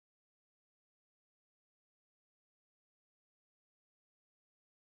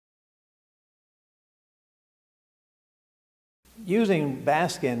using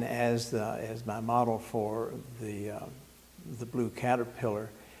Baskin as my model for the blue caterpillar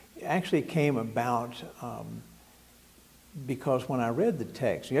actually came about because when I read the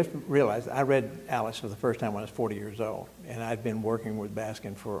text, you have to realize I read Alice for the first time when I was 40 years old, and I'd been working with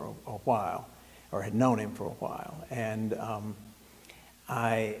Baskin for a while, or had known him for a while. And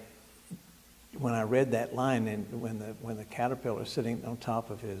when I read that line, and when the caterpillar is sitting on top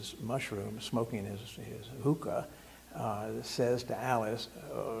of his mushroom, smoking his hookah, says to Alice,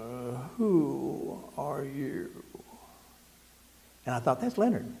 "Who are you?" And I thought, that's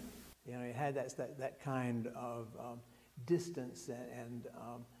Leonard. You know, he had that kind of distance and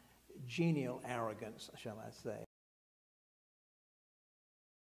genial arrogance, shall I say.